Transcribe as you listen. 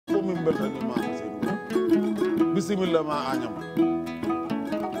min beltanima Seydou bisimilla ma Agnam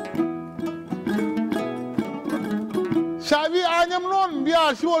Sawi Agnam noon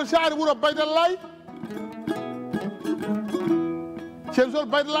mbiya Civol saari wuro Baydallay Civol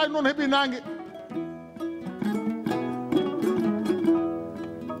Baydallay noon heeɓi nangue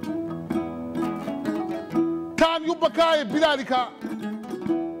tan yubba ka e bilali ka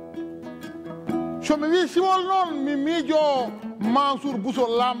somi wi Civol noon mi miijo Mansour Bousso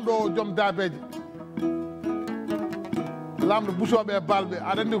lamɗo joom dabeje lamɗo Boussoɓe e balɓe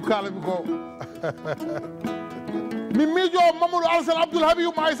aɗa andi ko kalami ko mi miijo Mamoudou Alassane Abdoul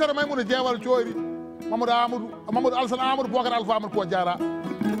Habib Aissata Maymouna jeewal coyri Mamoudou Alassane Amadou Bocar Alpha Amadou ko Diara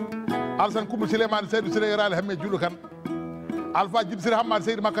Alassane Coumba Souleymane Seydou Siré Yorali Hamme Juulo Kane Alpha Djibi Siré Hammade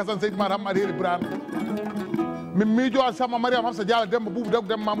Seydou Makassane Seydou Mar Hammade Heri Birane min miijo Samba Mariama Hamsa Diallo Demba Boubou Dagou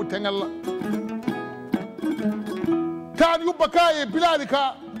Demba Mamoudou Tengalla tan yubba ka e bilali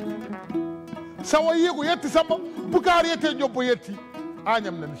ka sawa yi ko yetti Samba Boucar yette jobbo yetti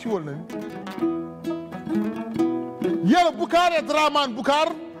Agnam nani Civol nani yero Boucar e Dramane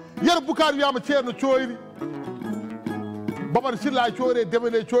Boucar yero Boucar wiyama ceerno coyri Babar Silla coyri e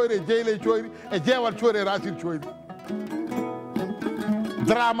Demene coyri e Jeyle coyri e Jeewal coyri e Racine coyri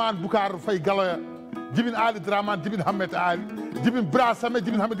Dramane Boucar fayi galoya jibin Ali Dramane jibin Hammet Ali jibin Bras Samba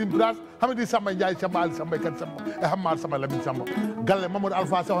jibin Hamedine Bras Hamedine Samba Ndiaye Samba Ali Samba e Kane Samba e Hammar Samba Lamine Samba galle Mamadou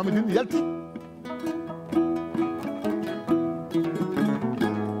Alpha Sow Hamedine yalti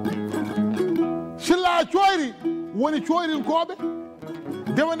Silla coyri woni coyrinkoɓe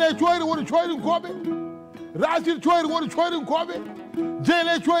Demene coyri woni coyrinkoɓe Racine coyri woni coyrinkoɓe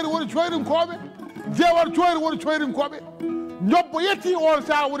Jeyle coyri woni coyrinkoɓe Jeewal coyri woni coyrinkoɓe ñobbo yetti on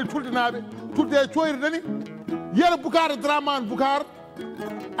saha woni tuldinaɓe tulde e coyri nani yero Boucar Dramane Boucar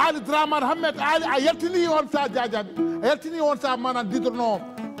Ali Dramane Hammet Ali a yaltini on saha jajaɓe a yaltini on saha manan didorno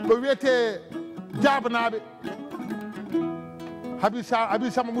ɗo wiyete jabanaɓe Habi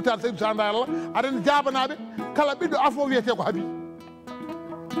Samba Moutar Seydou Sanda Allah aɗani jabanaɓe kala ɓiɗɗo afo wiyete ko Habi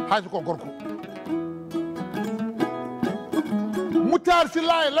hayso ko gorko Moutar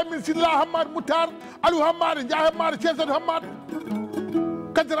Silla e Lamine Silla Hammade Moutar Aliou Hammade Dia Hammade Cesado Hammade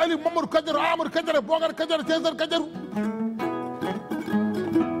Kadiaro Aliou Mamadou Kadiaro Amadou Kadiaro Bogar Kadiaro Cesado Kadiaro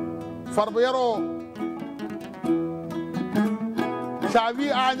Farba yaro sa wi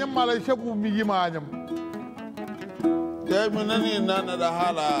Agnam alay sabu mi yima Agnam eyyi mi nani nanaɗa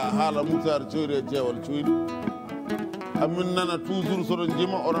haala Moutar coyri e Jeewal coyri amin nana toujours soɗon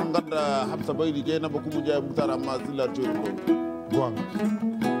jima oɗon gadda Hamsa Baydi Dieynaba Coumba Ndiaye Moutar Amma Sillar coyri ɗo gonga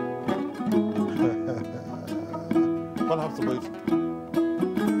hol Hamsa Baydi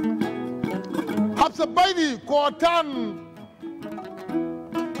Hamsa Baydi ko tan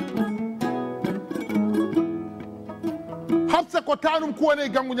Hamsa ko tanum kuwone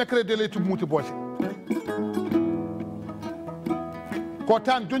gangu ñakkere de leydi Mouti Bosse ko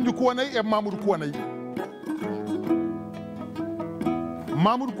tan Donji Kuwanayi e Mamoudou Kuwanayi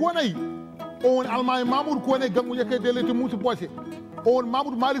Mamoudou Kuwanayi o woni almami Mamoudou Kuwanayi gangu ñakkere de leydi Mouti Bosse o woni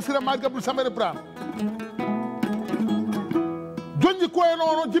Mamoudou Malick Sira Malick Abdou Samere Ibrahima Donji Kuwano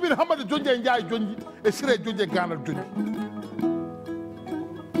noon jibin Hammadou Donji e Ndiaye Donji e Siré Donji e Ganal Donji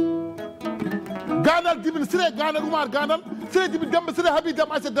Ganal jibin Siré Ganal Oumar Ganal Siré jibin Demba Siré Habib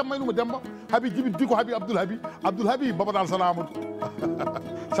Demba Aïssa Demba Inuma Demba Habib jibin Diko Habib Abdoul Habib Babad Alassane Amadou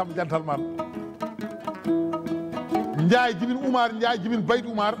Samba jantal man Ndiaye jibin Oumar Ndiaye jibin Baydi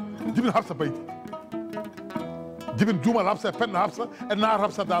Oumar jibin Hafsa Baydi jibin Jumal Hafsa Penna Hafsa e Naar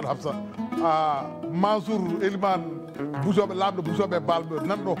Hafsa Daado Hafsa Mansour Elimane Bousoɓe lamɗo Bousoɓe balɓe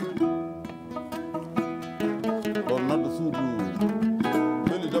nanɗo on noddo suudu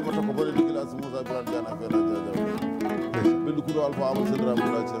beli dabata ko bone ligilasi Moussa Birane Diana fena jajaw belli kuɗo Alpha Amadou Sédra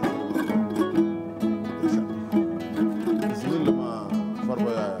Abdoulaye Thiel bisimilla ma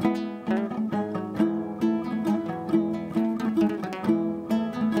Farba Yaya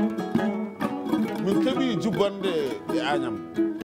min keeɓi jubbande e Agnam